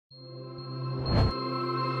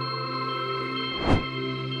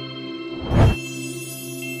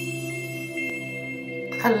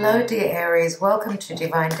Hello dear Aries, welcome to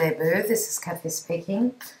Divine Debut. This is Kathy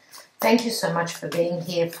speaking. Thank you so much for being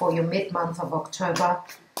here for your mid-month of October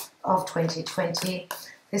of 2020.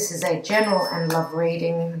 This is a general and love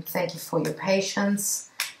reading. Thank you for your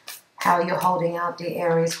patience. How you're holding out,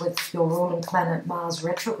 dear Aries, with your ruling planet Mars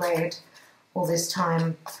retrograde all this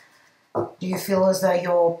time. Do you feel as though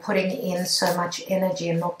you're putting in so much energy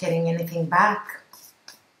and not getting anything back?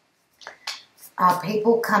 Are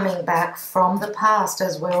people coming back from the past,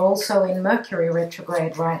 as we're also in Mercury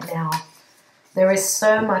retrograde right now? There is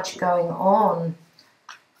so much going on,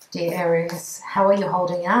 dear Aries. How are you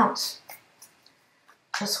holding out?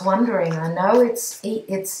 Just wondering. I know it's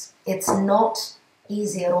not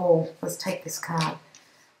easy at all. Let's take this card.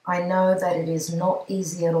 I know that it is not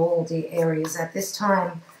easy at all, dear Aries. At this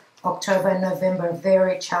time, October and November are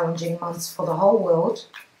very challenging months for the whole world.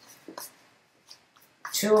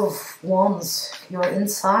 Two of Wands, you're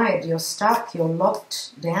inside, you're stuck, you're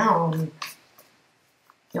locked down.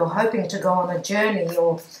 You're hoping to go on a journey,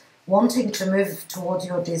 you're wanting to move towards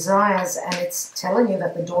your desires, and it's telling you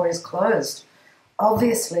that the door is closed.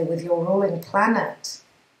 Obviously, with your ruling planet,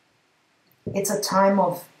 it's a time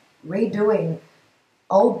of redoing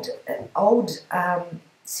old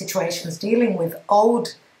situations, dealing with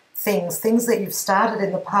old things that you've started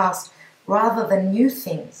in the past, rather than new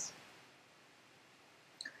things.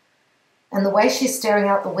 And the way she's staring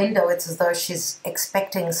out the window, it's as though she's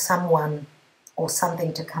expecting someone or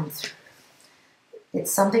something to come through.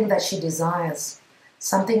 It's something that she desires,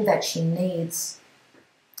 something that she needs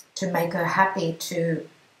to make her happy, to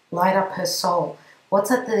light up her soul.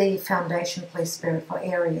 What's at the foundation, please, Spirit, for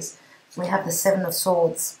Aries? We have the Seven of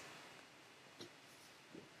Swords.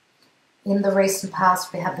 In the recent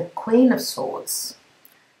past, we have the Queen of Swords.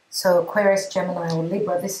 So Aquarius, Gemini, or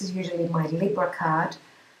Libra. This is usually my Libra card.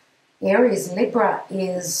 Aries, Libra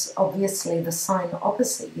is obviously the sign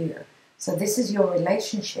opposite you. So this is your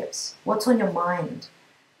relationships. What's on your mind?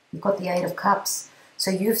 You've got the Eight of Cups. So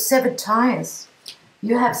you've severed ties.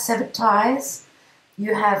 You have severed ties.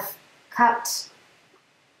 You have cut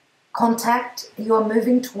contact. You are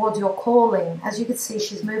moving towards your calling. As you can see,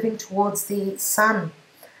 she's moving towards the sun.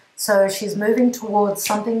 So she's moving towards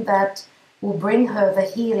something that will bring her the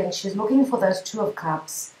healing. She's looking for those Two of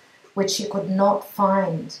Cups, which she could not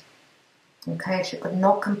find. Okay, she could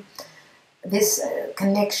not this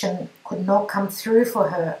connection could not come through for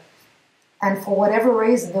her. And for whatever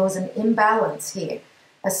reason, there was an imbalance here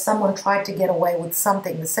as someone tried to get away with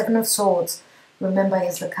something. The Seven of Swords, remember,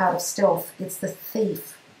 is the card of stealth. It's the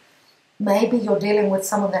thief. Maybe you're dealing with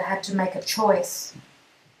someone that had to make a choice.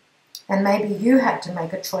 And maybe you had to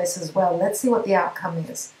make a choice as well. Let's see what the outcome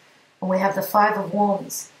is. And we have the Five of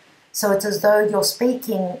Wands. So it's as though you're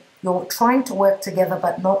speaking, you're trying to work together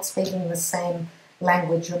but not speaking the same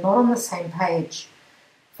language. You're not on the same page.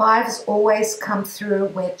 Fives always come through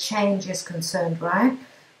where change is concerned, right?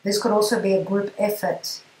 This could also be a group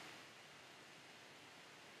effort.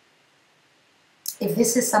 If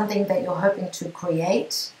this is something that you're hoping to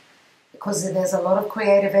create, because there's a lot of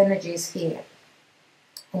creative energies here,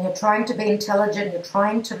 and you're trying to be intelligent, you're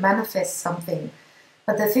trying to manifest something.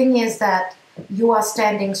 But the thing is that you are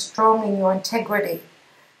standing strong in your integrity.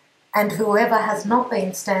 And whoever has not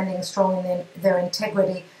been standing strong in their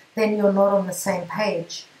integrity, then you're not on the same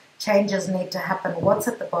page. Changes need to happen. What's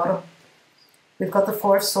at the bottom? We've got the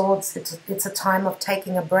Four of Swords. It's a time of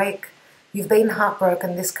taking a break. You've been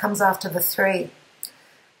heartbroken. This comes after the Three.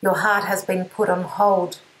 Your heart has been put on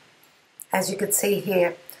hold, as you can see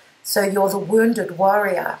here. So you're the wounded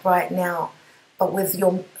warrior right now. But with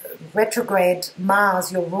your retrograde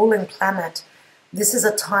Mars, your ruling planet, this is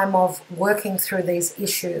a time of working through these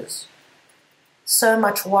issues. So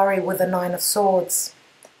much worry with the Nine of Swords.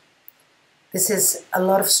 This is a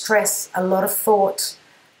lot of stress, a lot of thought.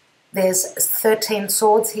 There's 13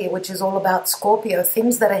 swords here, which is all about Scorpio,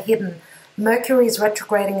 things that are hidden. Mercury is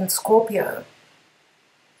retrograding in Scorpio.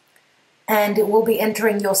 And it will be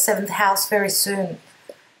entering your 7th house very soon.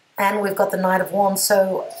 And we've got the Knight of Wands.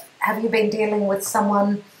 So have you been dealing with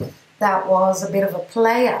someone that was a bit of a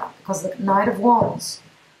player? Because the Knight of Wands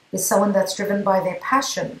is someone that's driven by their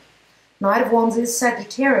passion. Knight of Wands is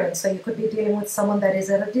Sagittarian, so you could be dealing with someone that is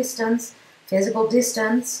at a distance, physical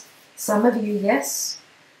distance. Some of you, yes.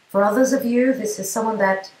 For others of you, this is someone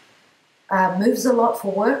that moves a lot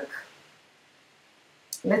for work.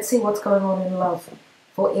 Let's see what's going on in love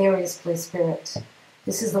for Aries, please, Spirit.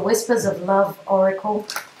 This is the Whispers of Love Oracle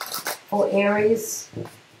for Aries.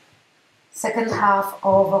 Second half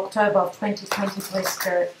of October of 2020, please,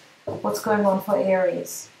 Spirit. What's going on for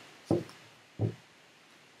Aries?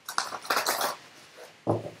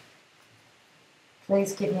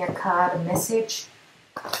 Please give me a card, a message.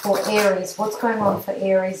 for Aries. What's going on for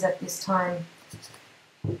Aries at this time?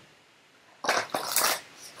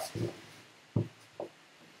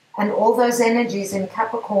 And all those energies in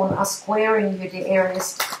Capricorn are squaring you to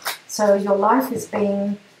Aries. So your life is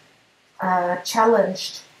being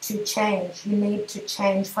challenged to change. You need to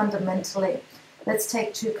change fundamentally. Let's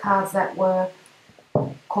take two cards that were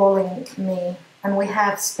calling me. And we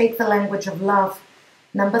have Speak the Language of Love.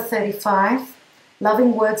 Number 35.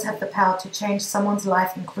 Loving words have the power to change someone's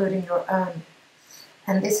life, including your own.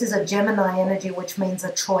 And this is a Gemini energy, which means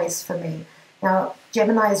a choice for me. Now,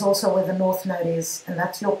 Gemini is also where the North Node is, and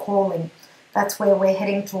that's your calling. That's where we're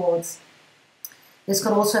heading towards. This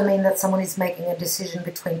could also mean that someone is making a decision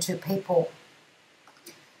between two people.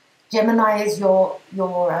 Gemini is your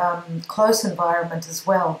close environment as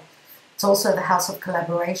well. It's also the house of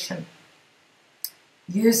collaboration.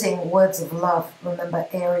 Using words of love, remember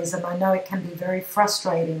Aries, and I know it can be very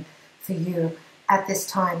frustrating for you at this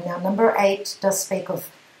time. Now, number 8 does speak of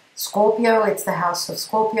Scorpio. It's the house of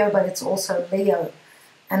Scorpio, but it's also Leo.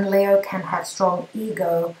 And Leo can have strong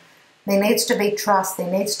ego. There needs to be trust.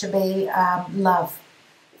 There needs to be love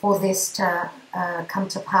for this to come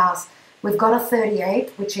to pass. We've got a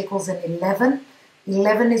 38, which equals an 11.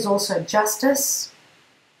 11 is also justice.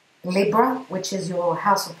 Libra, which is your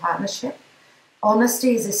house of partnership.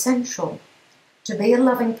 Honesty is essential. To be a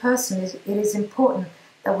loving person, it is important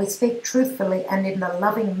that we speak truthfully and in a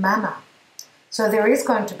loving manner. So there is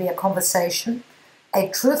going to be a conversation, a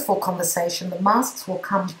truthful conversation. The masks will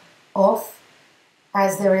come off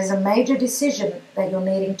as there is a major decision that you're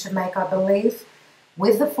needing to make, I believe,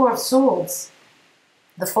 with the Four of Swords.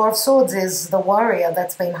 The Four of Swords is the warrior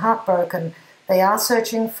that's been heartbroken. They are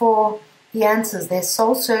searching for the answers. They're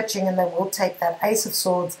soul searching, and they will take that Ace of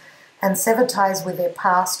Swords and sever ties with their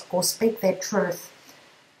past or speak their truth.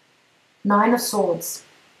 9 of Swords.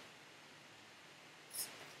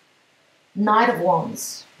 Knight of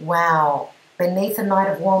Wands. Wow. Beneath the Knight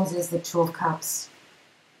of Wands is the Two of Cups.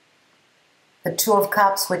 The Two of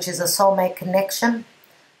Cups, which is a soulmate connection.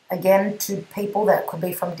 Again, to people that could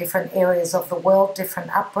be from different areas of the world,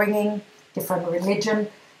 different upbringing, different religion.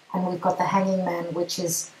 And we've got the Hanging Man, which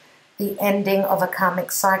is the ending of a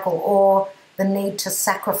karmic cycle, or the need to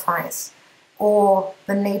sacrifice, or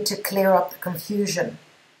the need to clear up the confusion.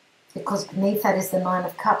 Because beneath that is the 9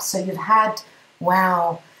 of Cups. So you've had,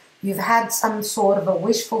 wow, you've had some sort of a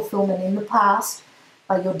wish fulfillment in the past,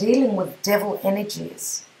 but you're dealing with devil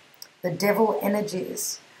energies. The devil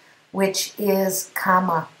energies, which is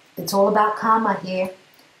karma. It's all about karma here.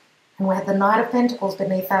 And we have the Knight of Pentacles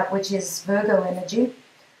beneath that, which is Virgo energy.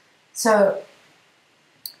 So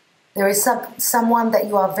there is someone that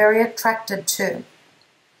you are very attracted to.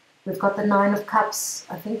 We've got the 9 of Cups.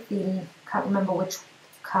 I think can't remember which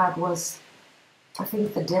card was, I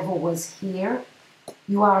think the Devil was here.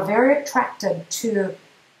 You are very attracted to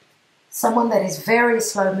someone that is very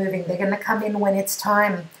slow moving. They're going to come in when it's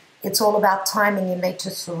time. It's all about timing. You need to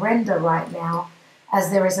surrender right now,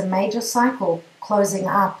 as there is a major cycle closing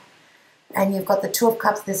up. And you've got the Two of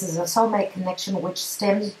Cups. This is a soulmate connection which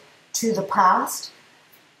stems to the past.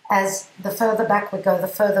 As the further back we go, the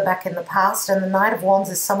further back in the past. And the Knight of Wands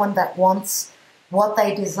is someone that wants what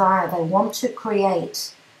they desire. They want to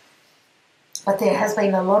create. But there has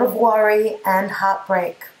been a lot of worry and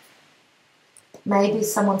heartbreak. Maybe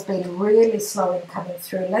someone's been really slow in coming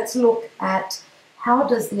through. Let's look at how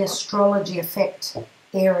does the astrology affect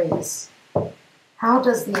Aries? How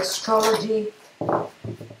does the astrology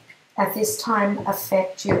at this time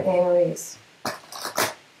affect you, Aries?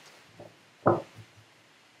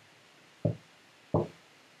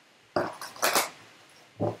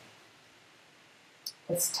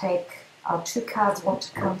 Let's take our 2 cards want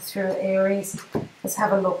to come through, Aries. Let's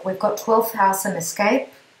have a look. We've got 12th house and escape.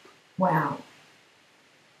 Wow.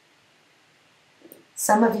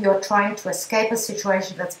 Some of you are trying to escape a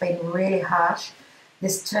situation that's been really harsh.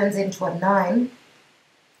 This turns into a 9.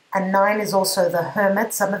 And 9 is also the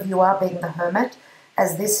Hermit. Some of you are being the Hermit,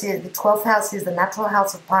 as this is the 12th house is the natural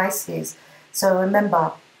house of Pisces. So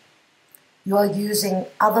remember, you are using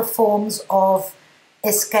other forms of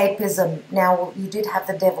escapism. Now, you did have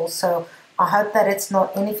the Devil, so I hope that it's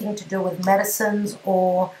not anything to do with medicines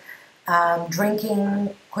or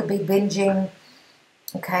drinking, could be binging,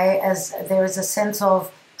 okay, as there is a sense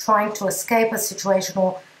of trying to escape a situation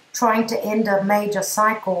or trying to end a major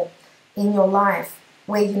cycle in your life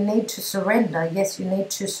where you need to surrender. Yes, you need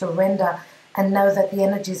to surrender and know that the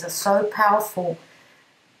energies are so powerful.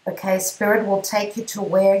 Okay, Spirit will take you to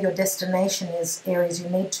where your destination is, Aries. You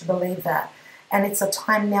need to believe that. And it's a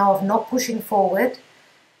time now of not pushing forward,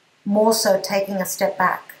 more so taking a step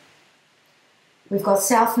back. We've got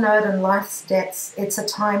South Node and life's debts. It's a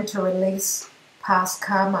time to release past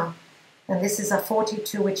karma. And this is a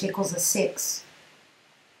 42, which equals a 6.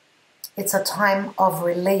 It's a time of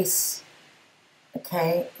release.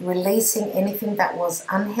 Okay, releasing anything that was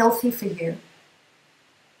unhealthy for you.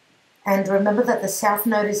 And remember that the South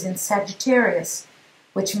Node is in Sagittarius,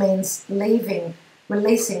 which means leaving,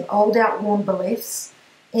 releasing old outworn beliefs,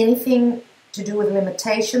 anything to do with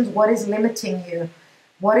limitations. What is limiting you?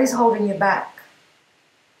 What is holding you back?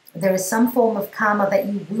 There is some form of karma that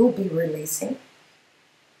you will be releasing.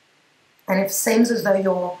 And it seems as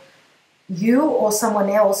though you or someone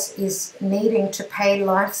else is needing to pay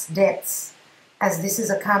life's debts, as this is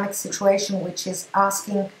a karmic situation which is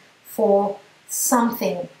asking for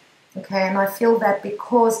something. Okay, and I feel that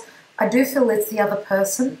because I do feel it's the other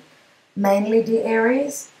person, mainly the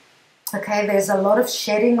Aries. Okay, there's a lot of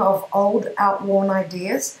shedding of old outworn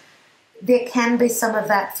ideas. There can be some of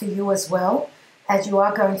that for you as well, as you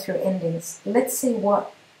are going through endings. Let's see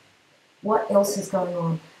what else is going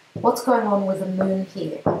on. What's going on with the moon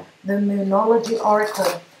here? The Moonology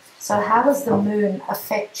oracle. So how does the moon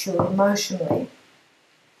affect you emotionally?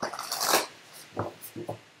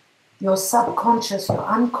 Your subconscious, your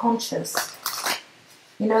unconscious.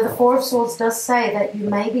 You know, the Four of Swords does say that you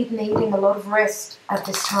may be needing a lot of rest at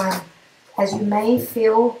this time, as you may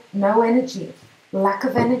feel no energy, lack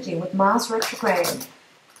of energy with Mars retrograding.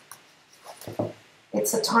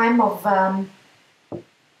 It's a time of,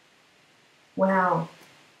 wow.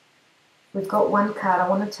 We've got one card. I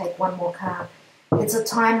want to take one more card. It's a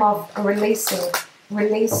time of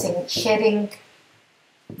releasing, shedding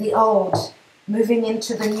the old, moving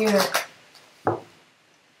into the new.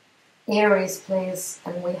 Aries, please.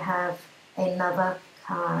 And we have another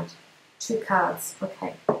card. 2 cards.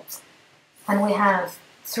 Okay. And we have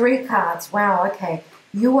 3 cards. Wow, okay.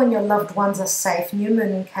 You and your loved ones are safe. New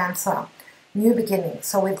moon in Cancer. New beginning.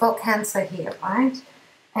 So we've got Cancer here, right?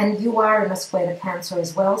 And you are in a square to Cancer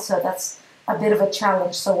as well, so that's a bit of a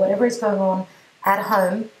challenge. So whatever is going on at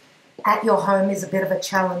home, at your home, is a bit of a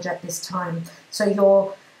challenge at this time. So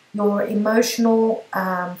your emotional,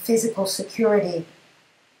 physical security,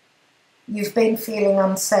 you've been feeling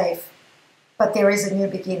unsafe, but there is a new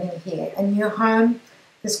beginning here. A new home,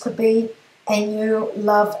 this could be a new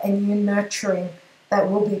love, a new nurturing that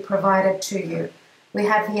will be provided to you. We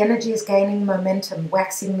have the energy is gaining momentum,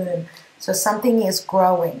 waxing moon. So something is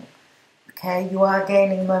growing, okay? You are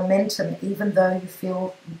gaining momentum even though you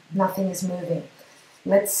feel nothing is moving.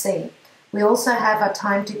 Let's see. We also have a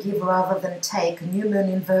time to give rather than take, a new moon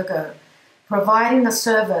in Virgo. Providing a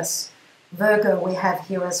service, Virgo we have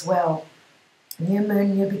here as well. New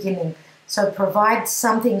moon, new beginning. So provide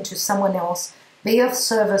something to someone else, be of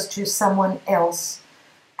service to someone else,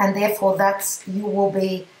 and therefore you will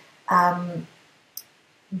be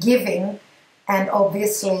giving and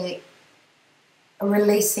obviously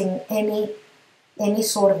releasing any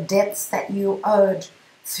sort of debts that you owed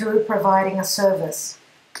through providing a service.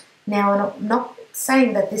 Now, I'm not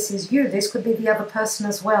saying that this is you. This could be the other person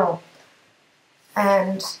as well.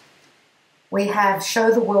 And we have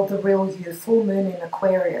show the world the real you, full moon in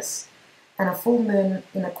Aquarius. And a full moon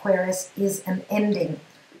in Aquarius is an ending.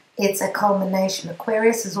 It's a culmination.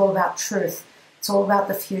 Aquarius is all about truth. It's all about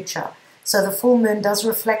the future. So the full moon does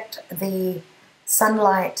reflect the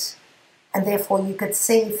sunlight, and therefore you could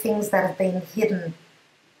see things that have been hidden.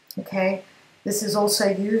 Okay? This is also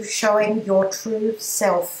you showing your true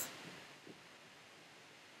self.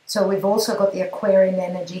 So we've also got the Aquarian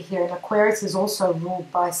energy here, and Aquarius is also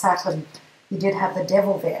ruled by Saturn. You did have the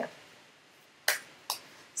devil there.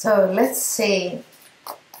 So let's see.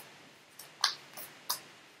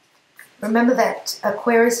 Remember that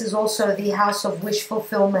Aquarius is also the house of wish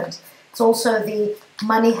fulfillment. It's also the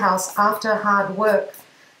money house after hard work.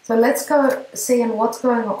 So let's go see what's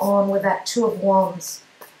going on with that Two of Wands.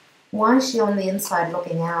 Why is she on the inside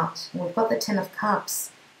looking out? We've got the Ten of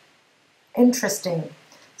Cups. Interesting.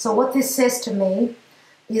 So what this says to me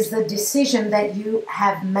is the decision that you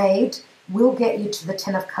have made will get you to the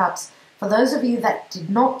Ten of Cups. For those of you that did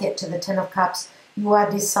not get to the Ten of Cups, you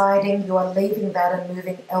are deciding, you are leaving that and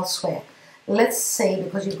moving elsewhere. Let's see,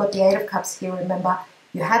 because you've got the Eight of Cups here, remember,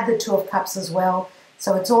 you had the Two of Cups as well.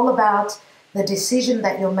 So it's all about the decision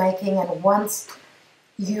that you're making, and once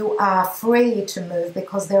you are free to move,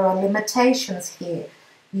 because there are limitations here,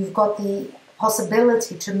 you've got the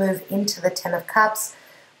possibility to move into the Ten of Cups,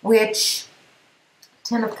 which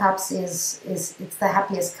Ten of Cups it's the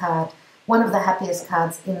happiest card, one of the happiest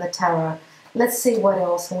cards in the tarot. Let's see what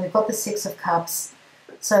else. And we've got the Six of Cups.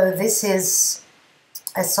 So this is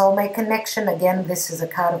a soulmate connection. Again, this is a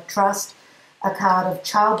card of trust, a card of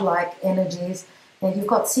childlike energies. Now you've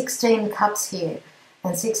got 16 cups here,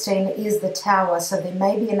 and 16 is the Tower, so there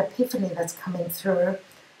may be an epiphany that's coming through.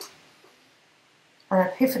 An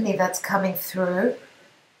epiphany that's coming through,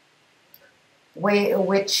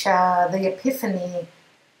 the epiphany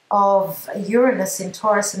of Uranus in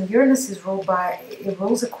Taurus, and Uranus is it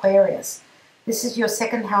rules Aquarius. This is your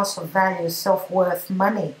second house of value, self-worth,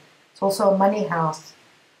 money. It's also a money house.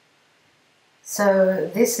 So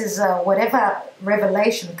this is whatever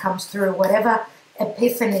revelation comes through, whatever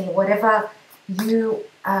epiphany, whatever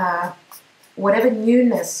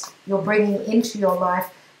newness you're bringing into your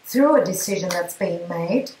life through a decision that's being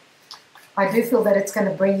made. I do feel that it's going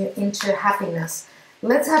to bring you into happiness.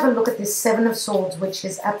 Let's have a look at this Seven of Swords, which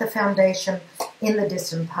is at the foundation in the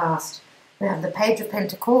distant past. We have the Page of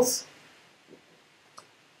Pentacles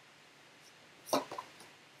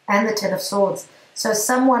and the Ten of Swords. So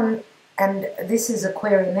someone, and this is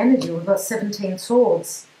Aquarian energy, we've got 17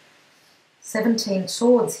 swords. 17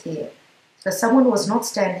 swords here. So someone was not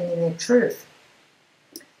standing in their truth.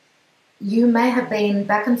 You may have been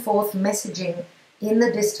back and forth messaging in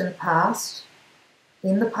the distant past,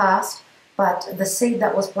 but the seed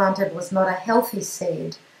that was planted was not a healthy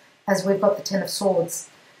seed, as we've got the Ten of Swords.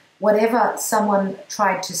 Whatever someone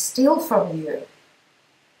tried to steal from you,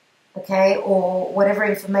 okay, or whatever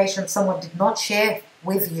information someone did not share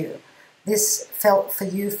with you, this felt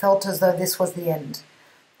as though this was the end.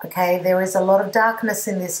 Okay, there is a lot of darkness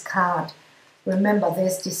in this card. Remember,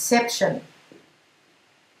 there's deception.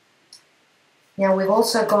 Now, we've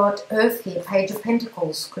also got Earth here, Page of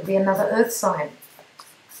Pentacles. Could be another Earth sign.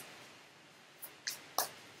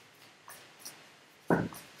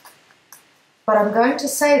 But I'm going to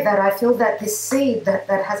say that I feel that this seed that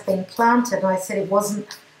has been planted, and I said it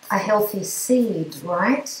wasn't a healthy seed,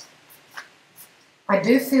 right? I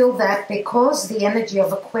do feel that because the energy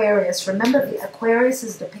of Aquarius, remember the Aquarius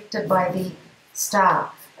is depicted by the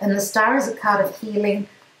star. And the star is a card of healing,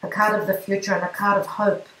 a card of the future, and a card of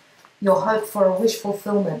hope. Your hope for a wish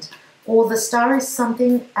fulfillment. Or the star is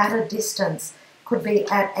something at a distance. Could be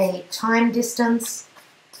at a time distance,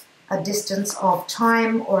 a distance of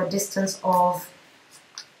time, or a distance of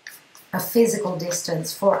a physical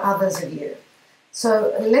distance for others of you.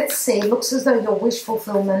 So let's see, it looks as though your wish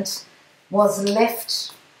fulfillment was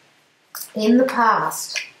left in the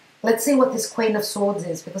past. Let's see what this Queen of Swords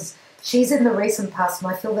is, because she's in the recent past, and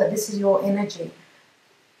I feel that this is your energy.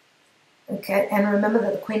 Okay, and remember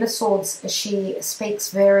that the Queen of Swords, she speaks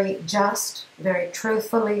very just, very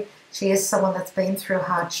truthfully. She is someone that's been through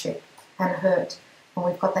hardship and hurt. And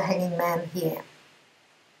we've got the Hanging Man here.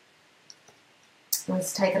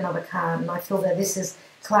 Let's take another card, and I feel that this is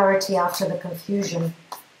clarity after the confusion,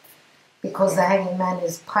 because the Hanging Man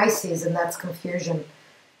is Pisces, and that's confusion.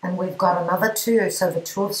 And we've got another two, so the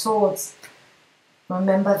Two of Swords.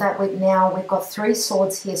 Remember that we've got three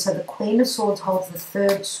swords here, so the Queen of Swords holds the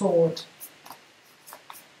third sword.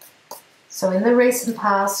 So in the recent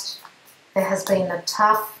past, there has been a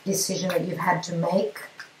tough decision that you've had to make.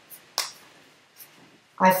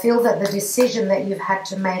 I feel that the decision that you've had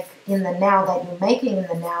to make in the now, that you're making in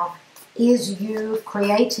the now, is you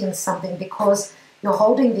creating something, because you're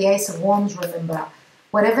holding the Ace of Wands, remember.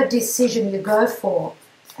 Whatever decision you go for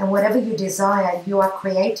and whatever you desire, you are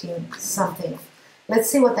creating something. Let's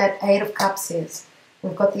see what that Eight of Cups is.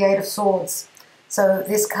 We've got the Eight of Swords. So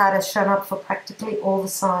this card has shown up for practically all the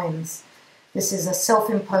signs. This is a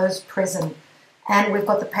self-imposed prison. And we've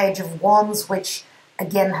got the Page of Wands, which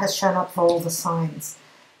again has shown up for all the signs.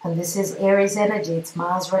 And this is Aries energy. It's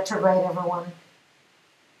Mars retrograde, everyone.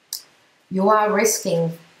 You are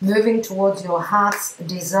risking moving towards your heart's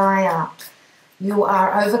desire. You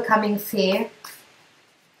are overcoming fear,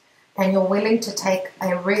 and you're willing to take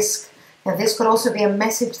a risk. Now, this could also be a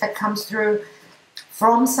message that comes through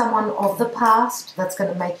from someone of the past that's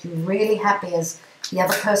going to make you really happy, as the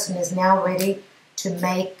other person is now ready to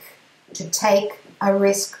take a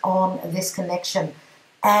risk on this connection.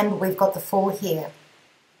 And we've got the Fool here.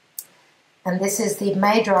 And this is the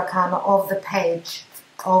major arcana of the Page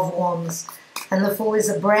of Wands. And the Fool is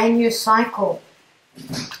a brand new cycle.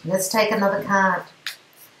 Let's take another card.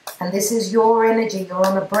 And this is your energy. You're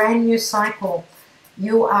on a brand new cycle.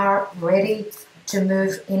 You are ready to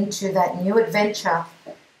move into that new adventure.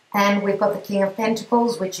 And we've got the King of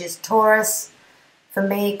Pentacles, which is Taurus. For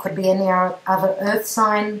me, it could be any other earth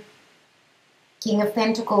sign. King of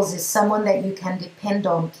Pentacles is someone that you can depend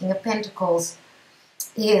on. King of Pentacles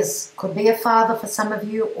could be a father for some of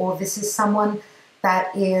you, or this is someone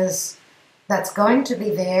that's going to be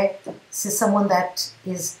there. This is someone that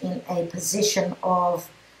is in a position of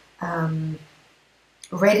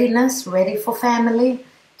readiness, ready for family.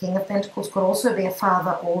 King of Pentacles could also be a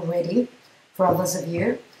father already, for others of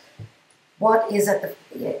you. What is at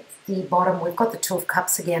the bottom? We've got the Two of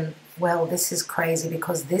Cups again. Well, this is crazy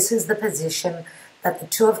because this is the position that the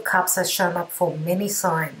Two of Cups has shown up for many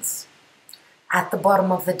signs at the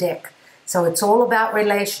bottom of the deck. So it's all about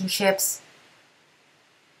relationships.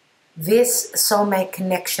 This soulmate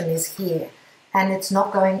connection is here and it's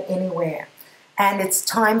not going anywhere. And it's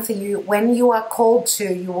time for you, when you are called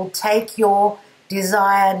to, you will take your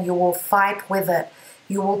desire and you will fight with it.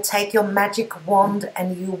 You will take your magic wand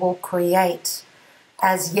and you will create.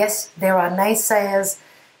 As yes, there are naysayers.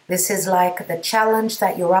 This is like the challenge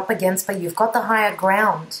that you're up against, but you've got the higher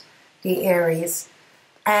ground, the Aries.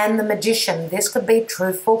 And the Magician, this could be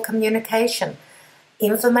truthful communication.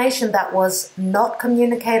 Information that was not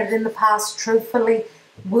communicated in the past truthfully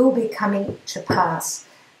will be coming to pass.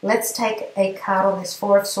 Let's take a card on this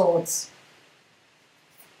Four of Swords.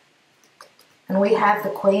 And we have the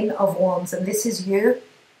Queen of Wands, and this is you.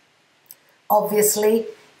 Obviously,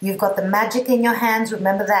 you've got the magic in your hands.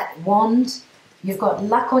 Remember that wand. You've got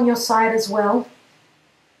luck on your side as well.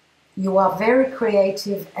 You are very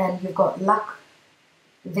creative and you've got luck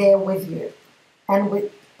there with you.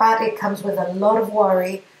 But it comes with a lot of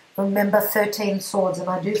worry. Remember 13 swords, and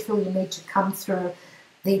I do feel you need to come through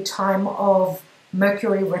the time of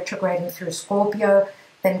Mercury retrograding through Scorpio,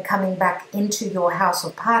 then coming back into your house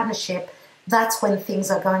of partnership. That's when things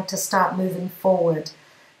are going to start moving forward.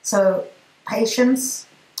 So patience.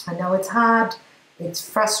 I know it's hard, it's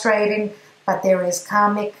frustrating, but there is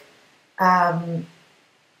a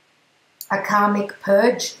karmic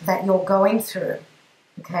purge that you're going through,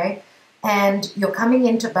 okay? And you're coming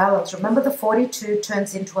into balance. Remember, the 42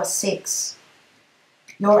 turns into a 6.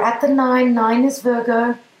 You're at the 9. 9 is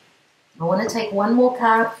Virgo. I want to take one more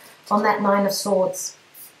card on that 9 of Swords.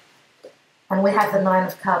 And we have the 9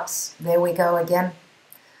 of Cups. There we go again.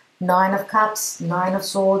 9 of Cups, 9 of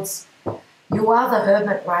Swords. You are the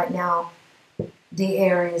Hermit right now, the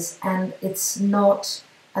Aries, and it's not,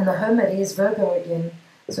 and the Hermit is Virgo again.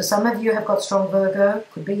 So some of you have got strong Virgo,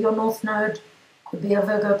 could be your North Node, could be a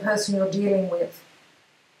Virgo person you're dealing with.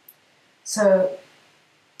 So,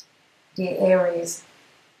 dear Aries,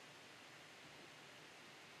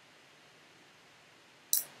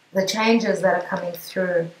 the changes that are coming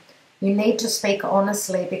through, you need to speak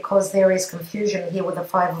honestly because there is confusion here with the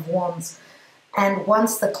Five of Wands. And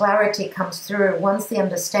once the clarity comes through, once the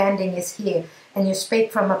understanding is here, and you speak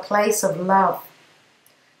from a place of love,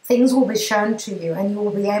 things will be shown to you and you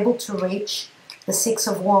will be able to reach the Six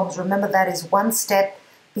of Wands. Remember, that is one step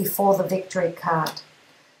before the Victory card.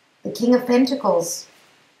 The King of Pentacles.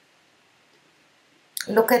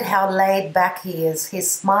 Look at how laid back he is. He's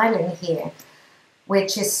smiling here,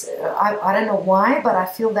 which is, I don't know why, but I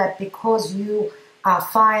feel that because you are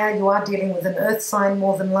fire, you are dealing with an earth sign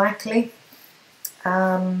more than likely.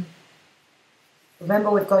 Remember,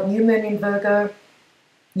 we've got new moon in Virgo,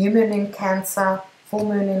 new moon in Cancer, full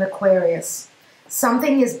moon in Aquarius.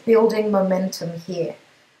 Something is building momentum here.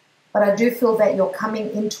 But I do feel that you're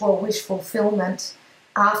coming into a wish fulfillment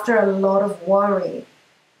after a lot of worry.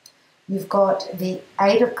 You've got the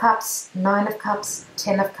 8 of Cups, 9 of Cups,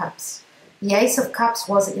 10 of Cups. The Ace of Cups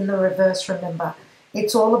was in the reverse, remember.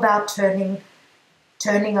 It's all about turning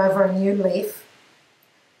over a new leaf,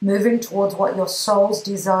 moving towards what your soul's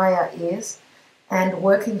desire is, and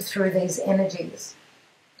working through these energies.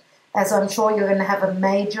 As I'm sure you're going to have a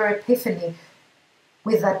major epiphany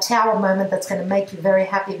with a Tower moment that's going to make you very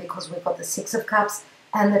happy because we've got the 6 of Cups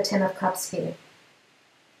and the 10 of Cups here.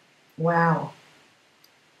 Wow.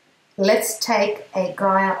 Let's take a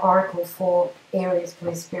Gaia oracle for Aries,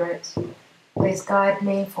 please, Spirit. Please guide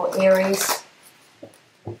me for Aries.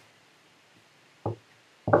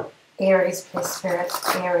 Aries, please, Spirit.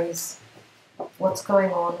 Aries. What's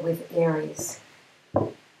going on with Aries?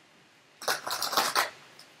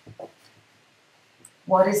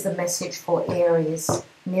 What is the message for Aries?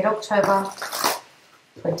 Mid-October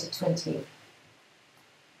 2020.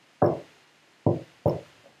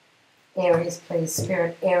 Aries, please,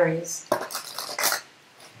 Spirit. Aries.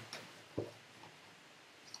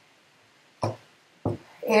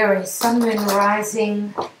 Aries, Sun, Moon,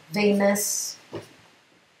 Rising, Venus,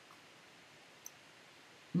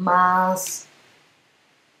 Mars,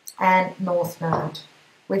 and North Node.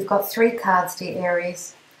 We've got 3 cards, dear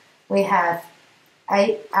Aries. We have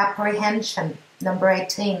apprehension, number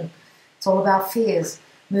 18. It's all about fears.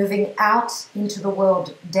 Moving out into the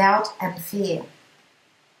world, doubt and fear.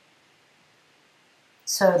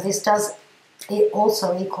 So this does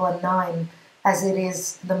also equal a 9, as it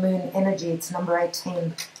is the moon energy. It's number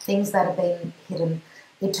 18. Things that have been hidden.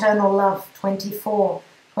 Eternal love, 24.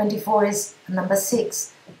 24 is number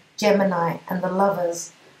 6. Gemini and the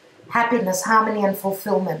Lovers. happiness, harmony, and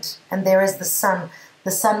fulfillment. And there is the sun.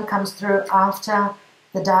 The sun comes through after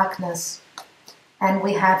the darkness. And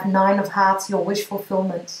we have 9 of Hearts, your wish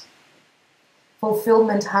fulfillment.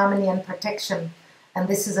 Fulfillment, harmony, and protection. And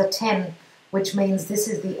this is a 10, which means this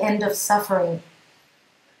is the end of suffering.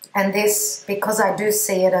 And this, because I do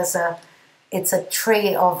see it as it's a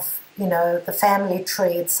tree of, you know, the family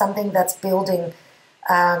tree. It's something that's building,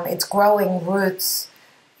 it's growing roots.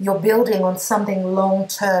 You're building on something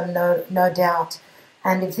long-term, no doubt.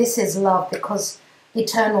 And if this is love, because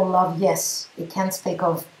eternal love, yes, it can speak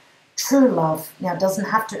of true love. Now, it doesn't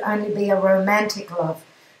have to only be a romantic love.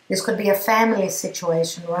 This could be a family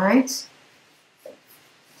situation, right?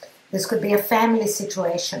 This could be a family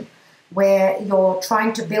situation where you're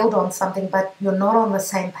trying to build on something, but you're not on the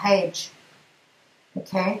same page,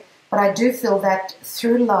 okay? But I do feel that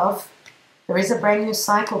through love, there is a brand new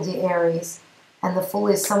cycle, the Aries, and the Fool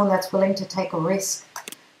is someone that's willing to take a risk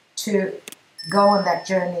to go on that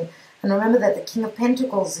journey. And remember that the King of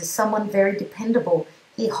Pentacles is someone very dependable.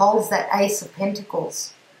 He holds that Ace of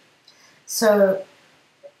Pentacles. So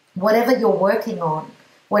whatever you're working on,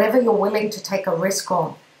 whatever you're willing to take a risk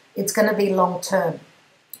on, it's going to be long-term,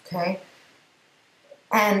 okay?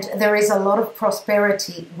 And there is a lot of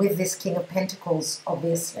prosperity with this King of Pentacles,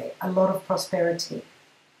 obviously. A lot of prosperity.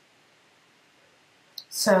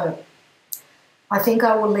 So I think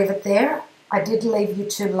I will leave it there. I did leave you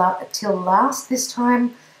till last this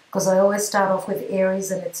time, because I always start off with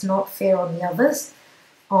Aries and it's not fair on the others,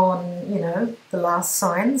 on, you know, the last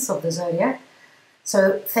signs of the zodiac.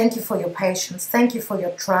 So thank you for your patience. Thank you for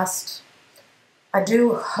your trust. I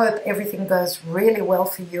do hope everything goes really well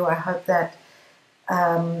for you. I hope that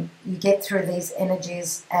you get through these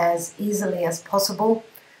energies as easily as possible.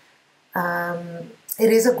 It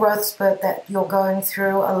is a growth spurt that you're going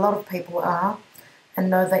through. A lot of people are. And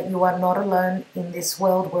know that you are not alone in this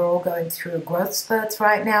world. We're all going through growth spurts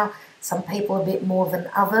right now. Some people a bit more than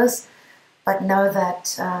others. But know that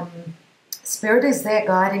Spirit is there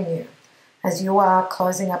guiding you as you are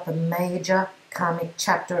closing up a major karmic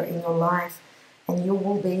chapter in your life. And you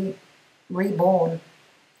will be reborn.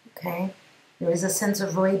 Okay? There is a sense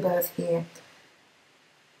of rebirth here.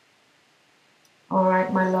 All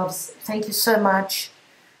right, my loves. Thank you so much.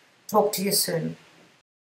 Talk to you soon.